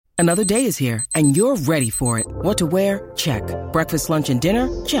Another day is here, and you're ready for it. What to wear? Check. Breakfast, lunch, and dinner?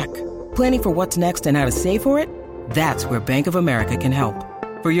 Check. Planning for what's next and how to save for it? That's where Bank of America can help.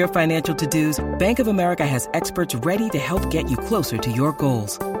 For your financial to-dos, Bank of America has experts ready to help get you closer to your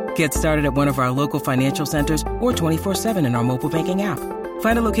goals. Get started at one of our local financial centers or 24/7 in our mobile banking app.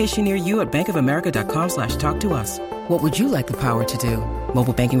 Find a location near you at bankofamerica.com/talktous. What would you like the power to do?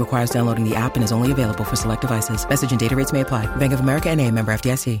 Mobile banking requires downloading the app and is only available for select devices. Message and data rates may apply. Bank of America N.A., member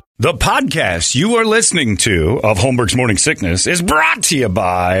FDIC. The podcast you are listening to of Holmberg's Morning Sickness is brought to you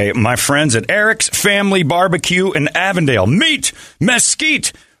by my friends at Eric's Family Barbecue in Avondale. Meet,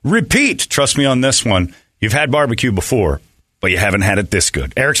 mesquite, repeat. Trust me on this one. You've had barbecue before, but you haven't had it this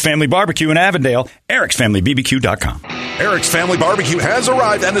good. Eric's Family Barbecue in Avondale, ericsfamilybbq.com. Eric's Family Barbecue has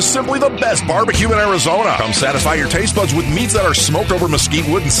arrived and is simply the best barbecue in Arizona. Come satisfy your taste buds with meats that are smoked over mesquite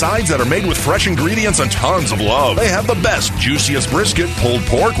wood and sides that are made with fresh ingredients and tons of love. They have the best, juiciest brisket, pulled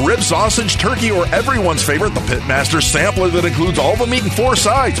pork, rib sausage, turkey, or everyone's favorite, the Pitmaster sampler that includes all the meat and 4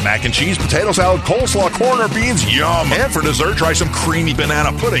 sides, mac and cheese, potato salad, coleslaw, corn, or beans, yum. And for dessert, try some creamy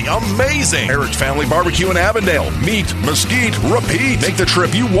banana pudding, amazing. Eric's Family Barbecue in Avondale. Meat, mesquite, repeat. Make the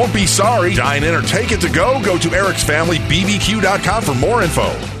trip, you won't be sorry. Dine in or take it to go. Go to ericsfamilybbq.com for more info.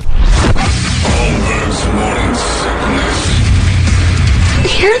 Holmberg's Morning Sickness.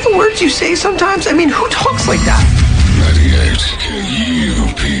 Hear the words you say sometimes? I mean, who talks like that? 98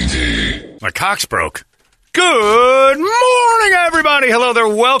 KUPD. My cock's broke. Good morning, everybody. Hello there.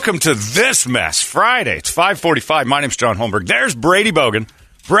 Welcome to This Mess Friday. It's 5:45. My name's John Holmberg. There's Brady Bogan,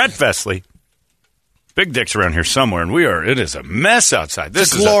 Brett Vesley. Big Dick's around here somewhere, and it is a mess outside.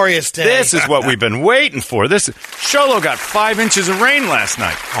 This is a glorious day. This is what we've been waiting for. Sholo got 5 inches of rain last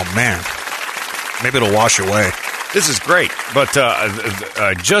night. Oh, man. Maybe it'll wash away. This is great, but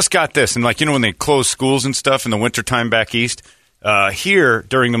I just got this, and when they close schools and stuff in the wintertime back east, here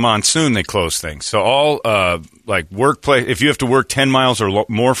during the monsoon they close things. So all workplace, if you have to work 10 miles or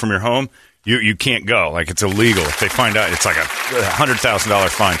more from your home, you can't go. It's illegal. If they find out, it's like a $100,000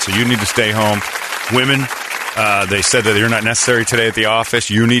 fine. So you need to stay home. Women, they said that you're not necessary today at the office.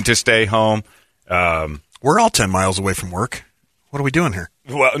 You need to stay home. We're all 10 miles away from work. What are we doing here?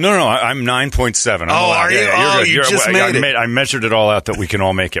 Well, no, I'm 9.7. Are you? Yeah, you're good. You just made it. I measured it all out that we can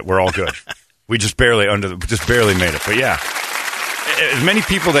all make it. We're all good. We just barely made it. But yeah, as many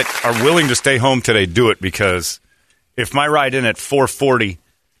people that are willing to stay home today do it, because if my ride in at 4:40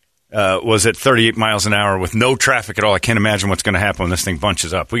 was at 38 miles an hour with no traffic at all, I can't imagine what's going to happen when this thing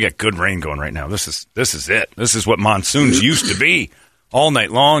bunches up. We got good rain going right now. This is it. This is what monsoons used to be. All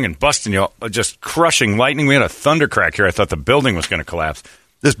night long and busting you, just crushing lightning. We had a thunder crack here. I thought the building was going to collapse.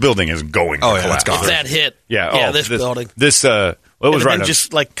 This building is going to collapse. It's gone. If that hit. Yeah. This building. This, it was right.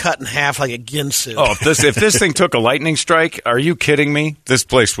 Just cut in half like a Ginsu. Oh, if this thing took a lightning strike, are you kidding me? This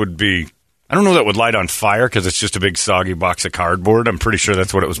place would be, I don't know that would light on fire because it's just a big soggy box of cardboard. I'm pretty sure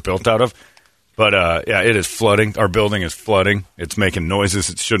that's what it was built out of. But, it is flooding. Our building is flooding. It's making noises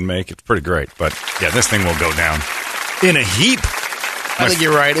it shouldn't make. It's pretty great. But, this thing will go down in a heap. I think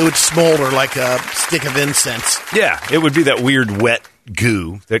you're right. It would smolder like a stick of incense. Yeah, it would be that weird wet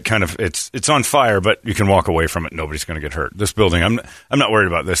goo that kind of, it's on fire, but you can walk away from it. Nobody's going to get hurt. This building, I'm not worried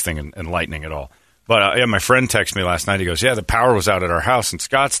about this thing and lightning at all. But, my friend texted me last night. He goes, the power was out at our house in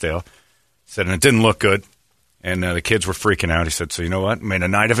Scottsdale. Said, and it didn't look good. And the kids were freaking out. He said, so you know what? Made a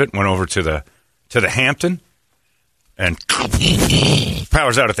night of it. Went over to the Hampton. And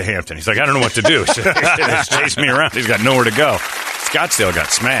power's out at the Hampton. He's like, I don't know what to do. He's chased me around. He's got nowhere to go. Scottsdale got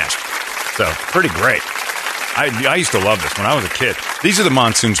smashed. So, pretty great. I used to love this when I was a kid. These are the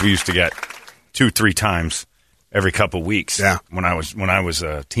monsoons we used to get 2-3 times every couple weeks. Yeah. When I was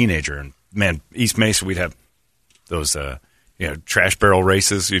a teenager. And, man, East Mesa, we'd have those trash barrel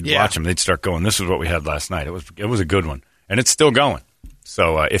races. You'd watch them. They'd start going. This is what we had last night. It was a good one. And it's still going.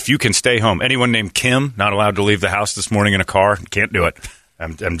 So if you can stay home, anyone named Kim not allowed to leave the house this morning in a car, can't do it.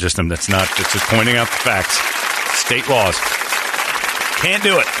 It's just pointing out the facts. State laws. Can't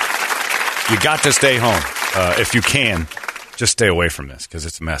do it. You got to stay home. If you can, just stay away from this because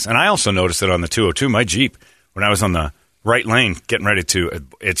it's a mess. And I also noticed that on the 202, my Jeep, when I was on the right lane getting ready to,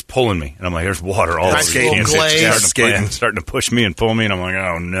 it's pulling me. And I'm like, there's water all over. It's starting to push me and pull me. And I'm like,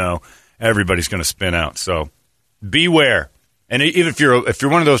 oh, no. Everybody's going to spin out. So beware. And even if you're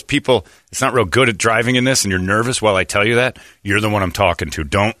one of those people that's not real good at driving in this and you're nervous while I tell you that, you're the one I'm talking to.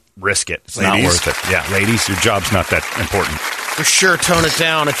 Don't risk it. It's not worth it. Yeah, ladies, your job's not that important. For sure, tone it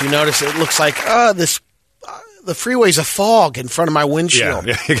down. If you notice, it looks like the freeway's a fog in front of my windshield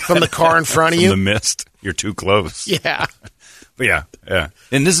from the car in front of you. The mist. You're too close. Yeah. But yeah.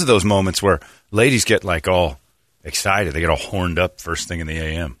 And this is those moments where ladies get all excited. They get all horned up first thing in the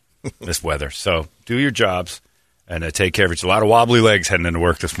a.m. this weather. So do your jobs and take care of it. It's a lot of wobbly legs heading into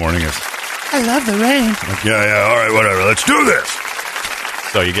work this morning. I love the rain. Like, yeah, all right, whatever. Let's do this.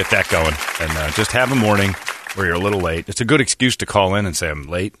 So you get that going. And just have a morning where you're a little late. It's a good excuse to call in and say, I'm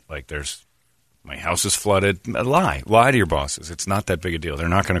late. Like, my house is flooded. Lie to your bosses. It's not that big a deal. They're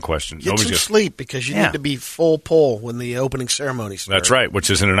not going to question. Get some sleep because you need to be full pull when the opening ceremony starts. That's right, which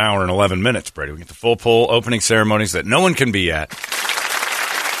is in an hour and 11 minutes, Brady. We get the full pull opening ceremonies that no one can be at.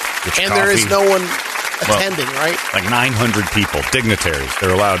 There is no one attending, right? Like 900 people, dignitaries. They're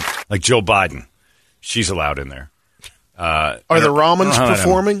allowed, like Joe Biden. She's allowed in there. Are the Ramens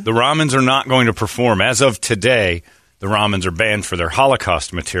performing? The Ramens are not going to perform. As of today, the Ramens are banned for their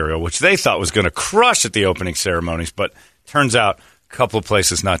Holocaust material, which they thought was going to crush at the opening ceremonies, but turns out a couple of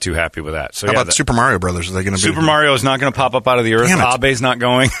places not too happy with that. So how about the Super Mario Brothers? Are they going to be? Super Mario is not going to pop up out of the earth. Abe's not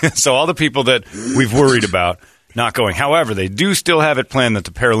going. So all the people that we've worried about not going. However, they do still have it planned that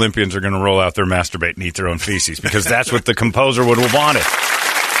the Paralympians are going to roll out their masturbate and eat their own feces because that's what the composer would have wanted.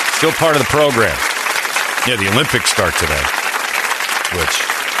 Still part of the program. Yeah, the Olympics start today, which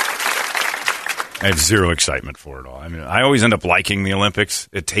I have zero excitement for it all. I mean, I always end up liking the Olympics.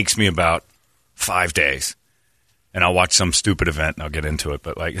 It takes me about 5 days, and I'll watch some stupid event and I'll get into it.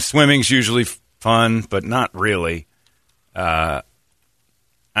 But like swimming's usually fun, but not really. I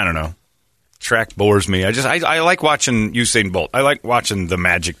don't know. Track bores me. I like watching Usain Bolt. I like watching the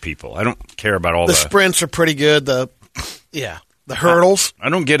magic people. I don't care about all the sprints are pretty good. The hurdles. I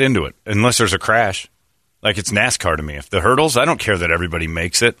don't get into it unless there's a crash. Like it's NASCAR to me. If the hurdles, I don't care that everybody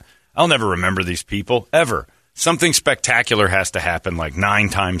makes it. I'll never remember these people, ever. Something spectacular has to happen like 9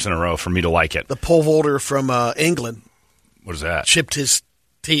 times in a row for me to like it. The pole vaulter from England. What is that? Chipped his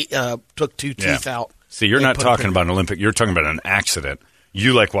teeth, took 2 teeth out. See, you're not talking about an Olympic. You're talking about an accident.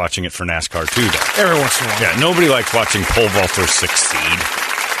 You like watching it for NASCAR, too, though. Every once in a while. Yeah, nobody likes watching pole vaulters succeed.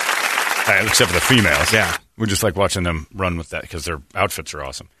 Except for the females. Yeah. We just like watching them run with that because their outfits are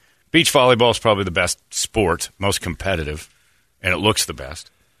awesome. Beach volleyball is probably the best sport, most competitive, and it looks the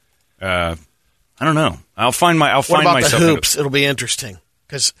best. I don't know. I'll find myself. What about the hoops? It'll be interesting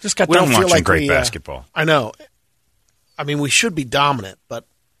because just got done watching great basketball. I know. I mean, we should be dominant, but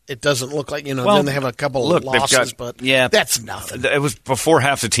it doesn't look like then they have a couple of losses, but that's nothing. It was before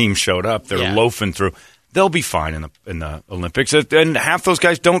half the team showed up. They're loafing through. They'll be fine in the Olympics, and half those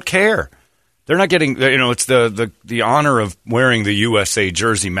guys don't care. They're not getting, it's the honor of wearing the USA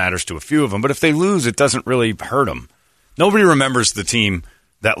jersey matters to a few of them. But if they lose, it doesn't really hurt them. Nobody remembers the team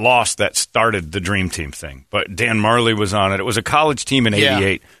that lost that started the Dream Team thing. But Dan Marley was on it. It was a college team in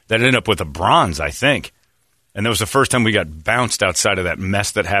 88 that ended up with a bronze, I think. And that was the first time we got bounced outside of that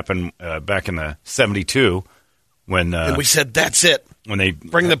mess that happened back in the 72 when and we said, that's it. When they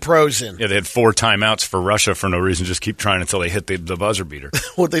bring the pros in. Yeah, they had 4 timeouts for Russia for no reason. Just keep trying until they hit the buzzer beater.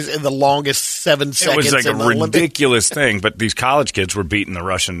 The longest 7 seconds. It was like a ridiculous thing, but these college kids were beating the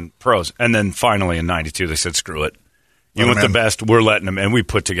Russian pros. And then finally in 92, they said, screw it. You want the best, we're letting them. And we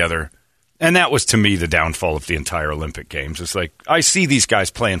put together. And that was, to me, the downfall of the entire Olympic Games. It's like, I see these guys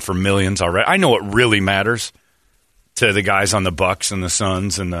playing for millions already. I know what really matters to the guys on the Bucks and the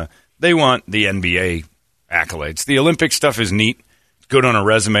Suns. And they want the NBA accolades. The Olympic stuff is neat. Good on a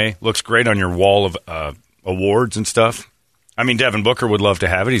resume. Looks great on your wall of awards and stuff. I mean, Devin Booker would love to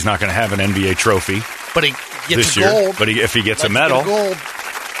have it. He's not going to have an NBA trophy, but he gets this year. Gold. But if he gets a medal,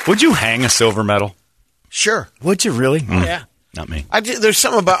 would you hang a silver medal? Sure. Would you really? Yeah. Not me. There's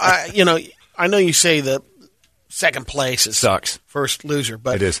something about I know you say the second place is sucks. First loser,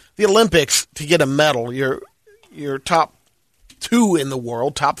 but it is. The Olympics, to get a medal, you're top 2 in the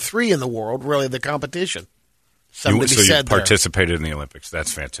world, top 3 in the world. Really, the competition. So you participated in the Olympics.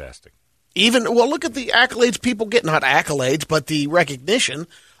 That's fantastic. Look at the accolades people get. Not accolades, but the recognition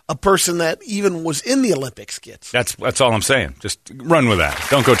a person that even was in the Olympics gets. That's all I'm saying. Just run with that.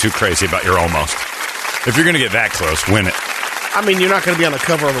 Don't go too crazy about your almost. If you're going to get that close, win it. I mean, you're not going to be on the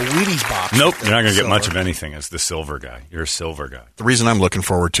cover of a Wheaties box. Nope, you're not going to get much of anything as the silver guy. You're a silver guy. The reason I'm looking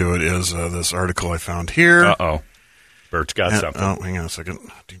forward to it is this article I found here. Uh-oh. Bert's got something. Oh, hang on a second.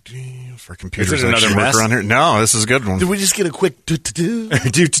 For computers is it another mess? Around here. No, this is a good one. Did we just get a quick do-do-do?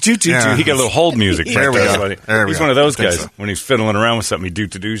 Do-do-do-do-do. Yeah. He got a little hold music. There we go. He's one of those guys. So. When he's fiddling around with something, he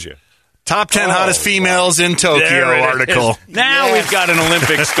do-to-do's you. Top 10 hottest females in Tokyo article. Now we've got an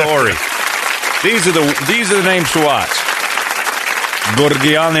Olympic story. These are the names to watch.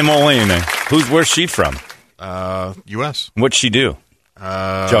 Gorgiane Moline. Where's she from? U.S. What'd she do?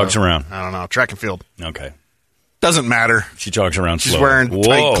 Jogs around. I don't know. Track and field. Okay. Doesn't matter. She jogs around She's slow. wearing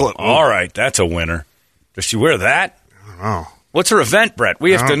tight clothes. All right. That's a winner. Does she wear that? I don't know. What's her event, Brett?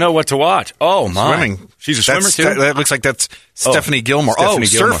 We have to know what to watch. Oh, my. Swimming. She's a swimmer, too? That looks like that's Stephanie Gilmore. Stephanie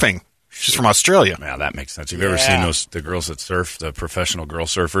Gilmore. Surfing. She's from Australia. Yeah, that makes sense. Have you ever seen the girls that surf, the professional girl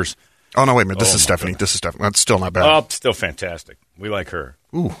surfers? Oh, no, wait a minute. This is Stephanie. This is Stephanie. That's still not bad. Oh, still fantastic. We like her.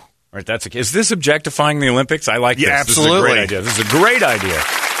 Ooh. All right, is this objectifying the Olympics? I like this. Absolutely. This is a great idea.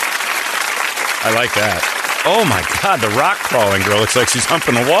 I like that. Oh, my God. The rock crawling girl looks like she's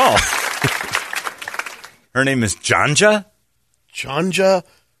humping a wall. Her name is Janja? Janja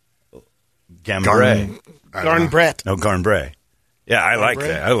Gambray. Garnbrett. No, Garnbray. Yeah, I like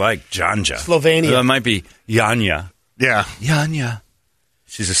that. I like Janja. Slovenia. That might be Janja. Yeah. Janja.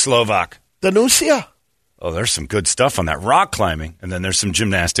 She's a Slovak. Danusia. Oh, there's some good stuff on that. Rock climbing. And then there's some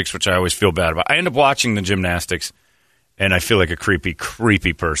gymnastics, which I always feel bad about. I end up watching the gymnastics, and I feel like a creepy,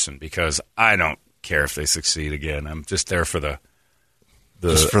 creepy person because I don't care if they succeed again. I'm just there for the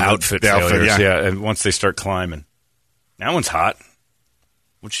outfit failures. Yeah, and once they start climbing. That one's hot.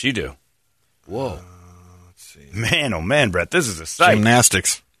 What'd she do? Whoa. Let's see. Man, oh man, Brett, this is a sight.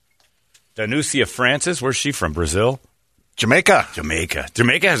 Gymnastics. Danusia Francis, where's she from? Brazil? Jamaica.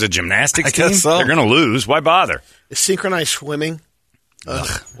 Jamaica has a gymnastics team? guess so. They're going to lose. Why bother? Is synchronized swimming.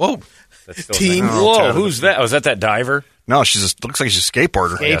 Whoa. That's still Team. Whoa, who's that? Oh, is that diver? No, looks like she's a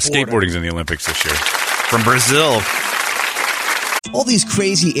skateboarder. Yeah, skateboarding's in the Olympics this year. From Brazil. All these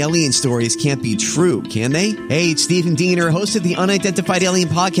crazy alien stories can't be true, can they? Hey, it's Stephen Diener, host of the Unidentified Alien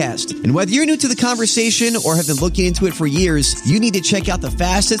Podcast. And whether you're new to the conversation or have been looking into it for years, you need to check out the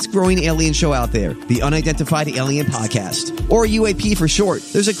fastest growing alien show out there, the Unidentified Alien Podcast, or UAP for short.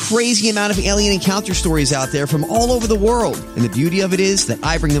 There's a crazy amount of alien encounter stories out there from all over the world. And the beauty of it is that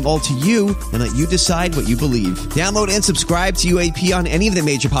I bring them all to you and let you decide what you believe. Download and subscribe to UAP on any of the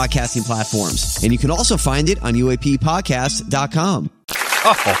major podcasting platforms. And you can also find it on UAPpodcast.com.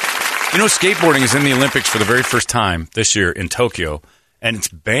 Oh, you know, skateboarding is in the Olympics for the very first time this year in Tokyo, and it's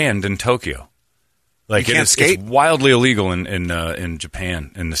banned in Tokyo. Like you can't skate? It's wildly illegal in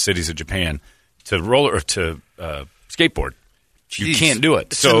Japan, in the cities of Japan, to skateboard. Jeez. You can't do it.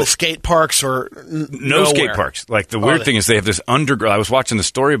 It's in the skate parks or no skate parks. Like the weird thing is they have this underground. I was watching the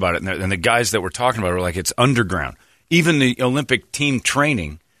story about it, and the guys that were talking about it were like, it's underground. Even the Olympic team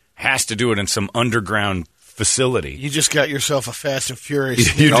training has to do it in some underground facility. You just got yourself a Fast and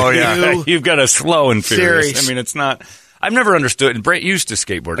Furious. You've got a Slow and Furious. Series. I mean, it's not. I've never understood. And Brett used to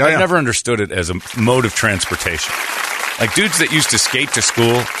skateboard. I've never understood it as a mode of transportation. Like dudes that used to skate to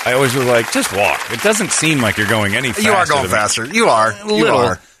school, I always was like, just walk. It doesn't seem like you're going any faster. You are going faster. You are. You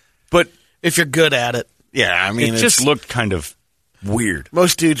are. But if you're good at it. Yeah, I mean, it just looked kind of weird.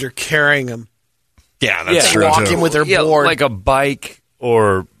 Most dudes are carrying them. Yeah, that's true. Walking with their board. Like a bike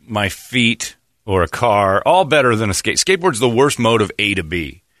or my feet. Or a car, all better than a skate. Skateboard's the worst mode of A to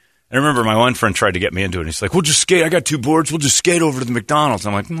B. And I remember my one friend tried to get me into it. And he's like, we'll just skate. I got 2 boards. We'll just skate over to the McDonald's.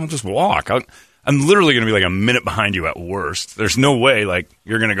 I'm like, no, just walk. I'm literally going to be like a minute behind you at worst. There's no way like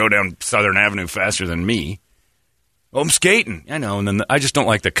you're going to go down Southern Avenue faster than me. Oh, I'm skating. I know. And then I just don't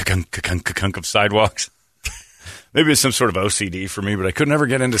like the kunk of sidewalks. Maybe it's some sort of OCD for me, but I could never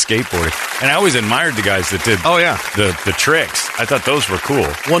get into skateboarding. And I always admired the guys that did the tricks. I thought those were cool.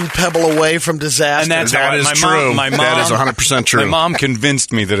 One pebble away from disaster. And that is true. That is 100% true. My mom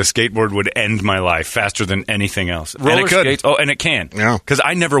convinced me that a skateboard would end my life faster than anything else. Roller skates. Oh, and it can. Yeah. Because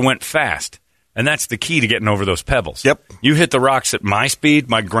I never went fast. And that's the key to getting over those pebbles. Yep. You hit the rocks at my speed,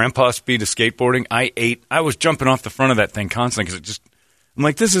 my grandpa's speed of skateboarding. I was jumping off the front of that thing constantly because I'm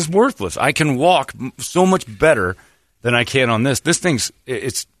like, this is worthless. I can walk so much better than I can on this. This thing's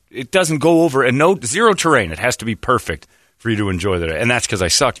it doesn't go over and zero terrain. It has to be perfect for you to enjoy that. And that's because I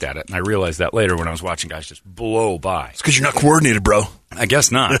sucked at it. And I realized that later when I was watching guys just blow by. It's because you're not coordinated, bro. I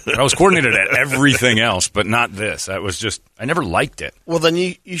guess not. I was coordinated at everything else, but not this. I never liked it. Well, then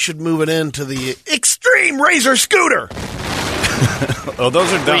you should move it into the Extreme Razor Scooter. Oh,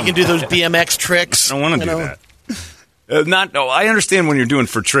 those are dumb. Where you can do those BMX tricks. I don't want to do that. I understand when you're doing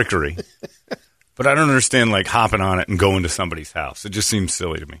for trickery, but I don't understand like hopping on it and going to somebody's house. It just seems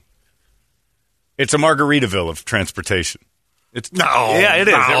silly to me. It's a Margaritaville of transportation. It is.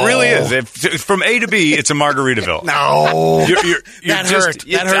 It really is. From A to B, it's a Margaritaville. No, that hurt.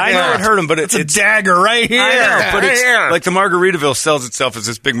 I know it hurt him, but it's a dagger right here. I know, but it's like the Margaritaville sells itself as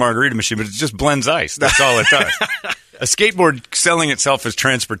this big margarita machine, but it just blends ice. That's all it does. A skateboard selling itself as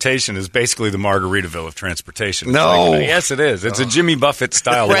transportation is basically the Margaritaville of transportation. No. Yes, it is. It's a Jimmy Buffett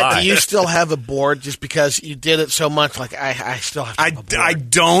style Brett, lie. do you still have a board just because you did it so much? Like I still have to have a board. I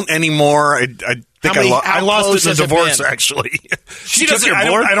don't anymore. I lost it in a divorce, actually. She doesn't.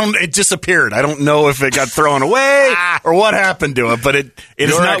 I don't. It disappeared. I don't know if it got thrown away or what happened to it, but it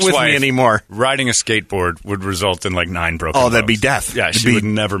is not with me anymore. Riding a skateboard would result in like 9 broken bones. That'd be death. Yeah, she would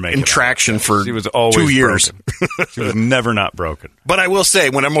never make in traction for she was always 2 years. She was never not broken. But I will say,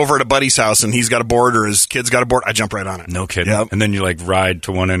 when I'm over at a buddy's house and he's got a board or his kid's got a board, I jump right on it. No kidding. Yep. And then you like ride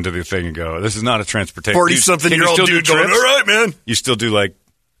to one end of the thing and go, "This is not a transportation." 40-something-year-old dude going, "All right, man." You still do like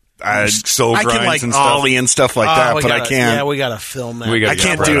soul I grinds can like and stuff. ollie and stuff like that, but I can't. Yeah, we got to film that. I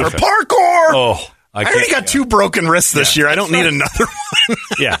can't do it for parkour. Oh, I already got 2 broken wrists this year. I don't need another one.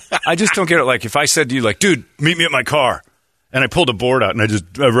 Yeah, I just don't get it. Like if I said to you, like, "Dude, meet me at my car," and I pulled a board out and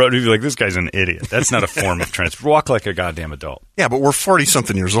I wrote, you'd be like, "This guy's an idiot." That's not a form of transport. Walk like a goddamn adult. Yeah, but we're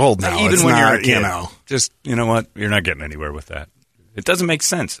 40-something years old now. Even when you're a kid, just you know what? You're not getting anywhere with that. It doesn't make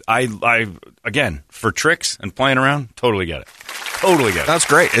sense. I again, for tricks and playing around, totally get it. Totally get it. That's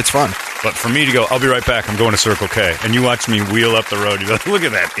great. It's fun. But for me to go, "I'll be right back. I'm going to Circle K," and you watch me wheel up the road, you're like, "Look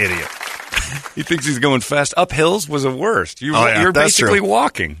at that idiot." He thinks he's going fast. Up hills was the worst. You're basically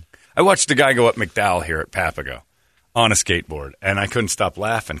walking. I watched a guy go up McDowell here at Papago on a skateboard, and I couldn't stop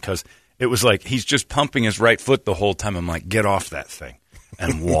laughing because it was like he's just pumping his right foot the whole time. I'm like, get off that thing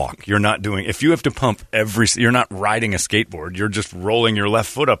and walk. You're not doing – if you have to pump you're not riding a skateboard. You're just rolling your left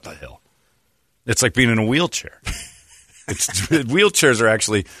foot up the hill. It's like being in a wheelchair. Wheelchairs are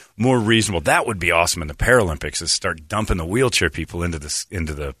actually more reasonable. That would be awesome in the Paralympics is start dumping the wheelchair people into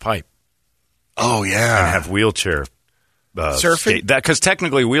the pipe. Oh, yeah. And have wheelchair surfing? Because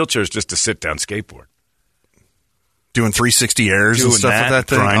technically wheelchair is just a sit-down skateboard. Doing 360 airs and stuff with that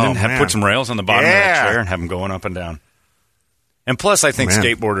thing? Grinding. Put some rails on the bottom of that chair and have them going up and down. And plus, I think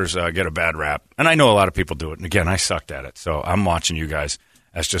skateboarders get a bad rap. And I know a lot of people do it. And again, I sucked at it. So I'm watching you guys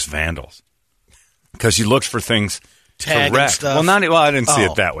as just vandals. Because you looked for things Tag to wreck. and stuff. Well, I didn't see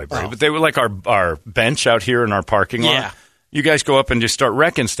it that way, Brady. But they were like our bench out here in our parking lot. Yeah. You guys go up and just start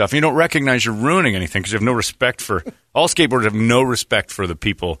wrecking stuff. You don't recognize you're ruining anything because you have no respect for – all skateboarders have no respect for the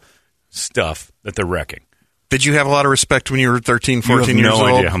people stuff that they're wrecking. Did you have a lot of respect when you were 13, 14 years old?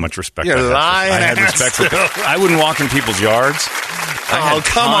 No idea how much respect I had. I had respect for – I wouldn't walk in people's yards.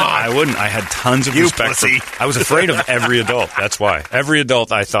 Come on. I wouldn't. I had tons of respect for – I was afraid of every adult. That's why. Every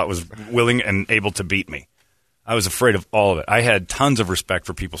adult I thought was willing and able to beat me. I was afraid of all of it. I had tons of respect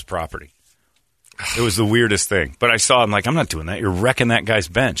for people's property. It was the weirdest thing. But I saw him like, I'm not doing that. You're wrecking that guy's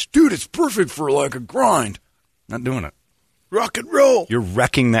bench. Dude, it's perfect for like a grind. Not doing it. Rock and roll. You're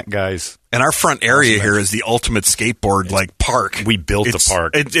wrecking that guy's. And our front area here is the ultimate skateboard park. We built the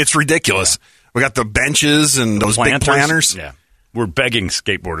park. It's ridiculous. Yeah. We got the benches and those big planters. Yeah. We're begging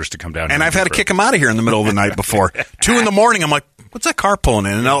skateboarders to come down. And I've had to kick them out of here in the middle of the night before. 2 in the morning, I'm like, what's that car pulling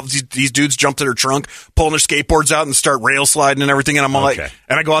in? And all these dudes jump to their trunk, pulling their skateboards out and start rail sliding and everything. And I'm like,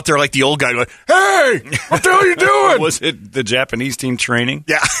 and I go out there like the old guy, like, hey, what the hell are you doing? Was it the Japanese team training?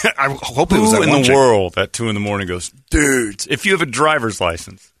 Yeah. I hope it was that in one the world at 2 in the morning goes, dudes, if you have a driver's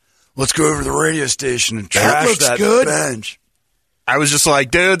license, let's go over to the radio station and trash that bench. I was just like,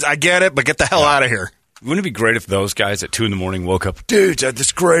 dudes, I get it, but get the hell out of here. Wouldn't it be great if those guys at 2 in the morning woke up, dudes, I had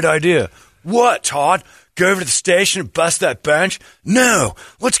this great idea. What, Todd? Go over to the station and bust that bench? No.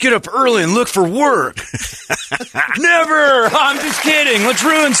 Let's get up early and look for work. Never. I'm just kidding. Let's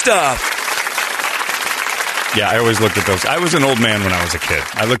ruin stuff. Yeah, I always looked at those. I was an old man when I was a kid.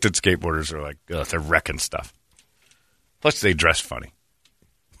 I looked at skateboarders. They're like, they're wrecking stuff. Plus, they dress funny.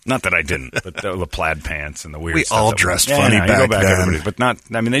 Not that I didn't, but the plaid pants and the weird stuff. We all dressed funny back then. But not,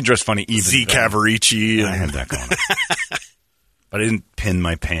 I mean, they dressed funny even Z Cavarici. I had that going on. But I didn't pin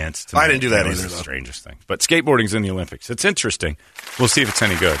my pants. I didn't do that either. It was the strangest thing. But skateboarding's in the Olympics. It's interesting. We'll see if it's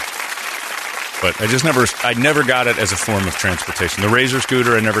any good. But I never got it as a form of transportation. The Razor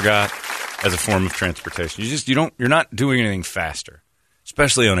scooter I never got as a form of transportation. You're not doing anything faster,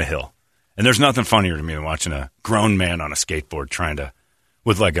 especially on a hill. And there's nothing funnier to me than watching a grown man on a skateboard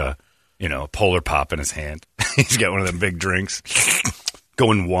with like a Polar Pop in his hand. He's got one of them big drinks.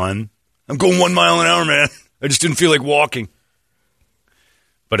 I'm going 1 mile an hour, man. I just didn't feel like walking.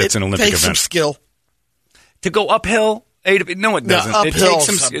 But it's an Olympic event. It takes some skill. To go uphill? No, it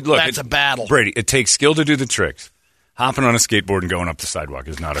doesn't. That's a battle. Brady, it takes skill to do the tricks. Hopping on a skateboard and going up the sidewalk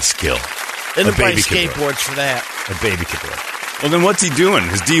is not a skill. And a baby skateboards for that. A baby can do it. Well, then what's he doing?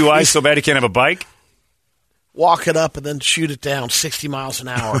 His DUI is so bad he can't have a bike? Walk it up and then shoot it down 60 miles an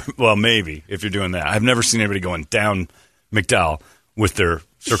hour. Well, maybe, if you're doing that. I've never seen anybody going down McDowell with their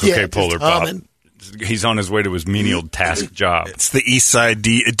Circle K Polar Pop. He's on his way to his menial task job. It's the east side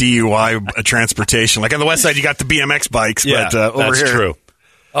DUI transportation. Like on the west side, you got the BMX bikes. Yeah, but over that's here, true.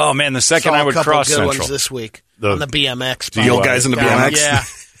 Oh, man, the second I would cross Central Central. This week on the BMX. The old guys in the BMX? Yeah.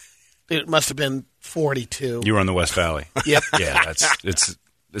 It must have been 42. You were on the West Valley. Yep. Yeah,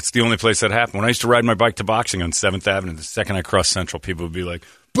 it's the only place that happened. When I used to ride my bike to boxing on 7th Avenue, the second I crossed Central, people would be like,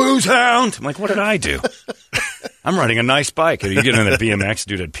 "Booze hound!" I'm like, what did I do? I'm riding a nice bike. You get in that BMX,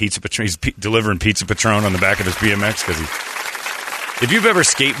 dude had Pizza Patron. He's delivering Pizza Patron on the back of his BMX because if you've ever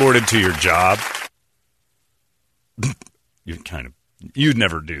skateboarded to your job, you'd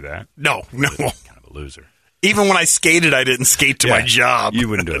never do that. No. Kind of a loser. Even when I skated, I didn't skate to my job. You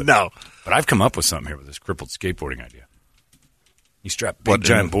wouldn't do it. No. But I've come up with something here with this crippled skateboarding idea. You strap big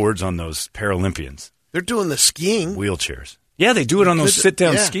giant boards on those Paralympians. They're doing the skiing. Wheelchairs. Yeah, they do it on those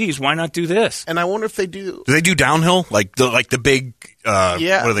sit-down skis. Why not do this? And I wonder if they do. Do they do downhill? Like the big, what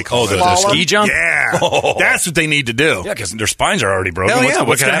do they call it? The ski jump? Yeah. That's what they need to do. Yeah, because their spines are already broken.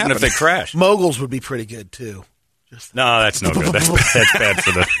 What's going to happen if they crash? Moguls would be pretty good, too. No, that's no good. That's bad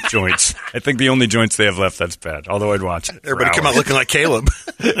for the joints. I think the only joints they have left, that's bad. Although I'd watch it. Everybody come out looking like Caleb.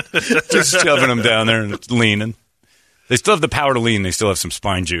 Just shoving them down there and leaning. They still have the power to lean. They still have some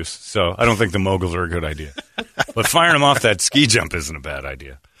spine juice. So I don't think the moguls are a good idea. But firing them off that ski jump isn't a bad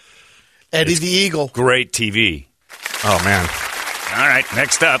idea. Eddie the Eagle. Great TV. Oh, man. All right,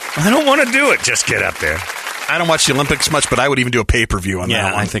 next up. I don't want to do it. Just get up there. I don't watch the Olympics much, but I would even do a pay-per-view on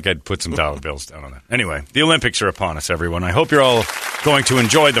that one. I think I'd put some dollar bills down on that. Anyway, the Olympics are upon us, everyone. I hope you're all going to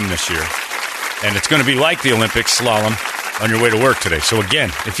enjoy them this year. And it's going to be like the Olympics slalom on your way to work today. So, again,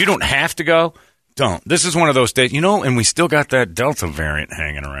 if you don't have to go, don't. This is one of those days, and we still got that Delta variant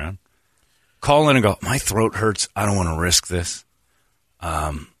hanging around. Call in and go, my throat hurts. I don't want to risk this.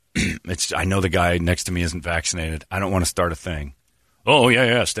 I know the guy next to me isn't vaccinated. I don't want to start a thing. Oh,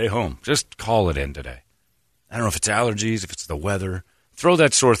 yeah, stay home. Just call it in today. I don't know if it's allergies, if it's the weather. Throw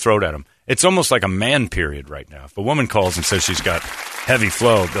that sore throat at them. It's almost like a man period right now. If a woman calls and says she's got heavy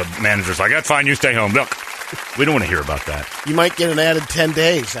flow, the manager's like, that's fine, you stay home. Look, we don't want to hear about that. You might get an added 10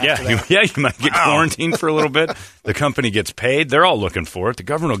 days after that. You might get quarantined for a little bit. The company gets paid. They're all looking for it. The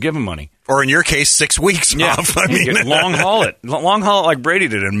government will give them money. Or in your case, 6 weeks off. I mean, long haul it like Brady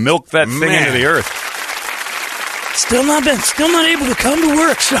did and milk that thing into the earth. Still not able to come to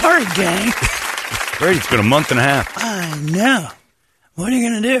work. Sorry, gang. Brady, it's been a month and a half. I know. What are you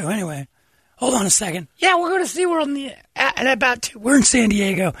going to do? Anyway, hold on a second. Yeah, we're going to SeaWorld at about 2. We're in San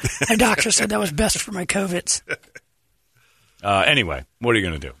Diego. My doctor said that was best for my COVIDs. Anyway, what are you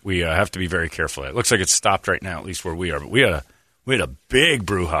going to do? We have to be very careful. It looks like it's stopped right now, at least where we are. But we had a big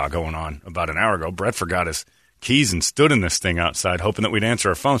brouhaha going on about an hour ago. Brett forgot his keys and stood in this thing outside, hoping that we'd answer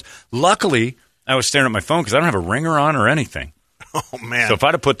our phones. Luckily, I was staring at my phone because I don't have a ringer on or anything. Oh, man. So if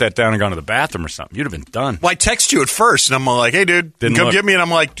I'd have put that down and gone to the bathroom or something, you'd have been done. Well, I text you at first, and I'm like, hey, dude, come get me. And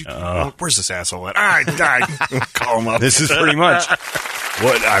I'm like, where's this asshole at? All right, call him up. This is pretty much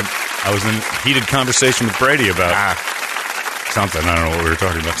what I was in heated conversation with Brady about. Something. I don't know what we were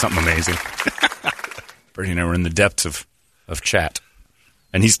talking about. Something amazing. Brady and I were in the depths of chat.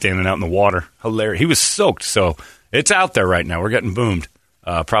 And he's standing out in the water. Hilarious. He was soaked, so it's out there right now. We're getting boomed.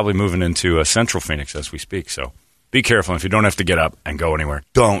 Probably moving into Central Phoenix as we speak, so be careful. If you don't have to get up and go anywhere,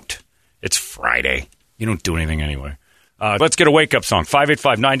 don't. It's Friday. You don't do anything anyway. Let's get a wake-up song.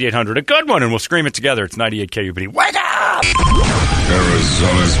 585-9800. A good one, and we'll scream it together. It's 98 KUPD. Wake up!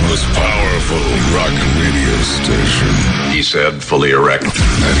 Arizona's most powerful rock radio station. He said, fully erect. 98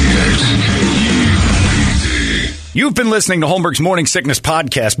 KUPD. You've been listening to Holmberg's Morning Sickness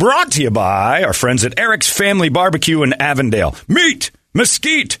Podcast, brought to you by our friends at Eric's Family Barbecue in Avondale. Meet,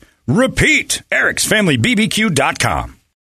 mesquite, repeat. Eric'sFamilyBBQ.com.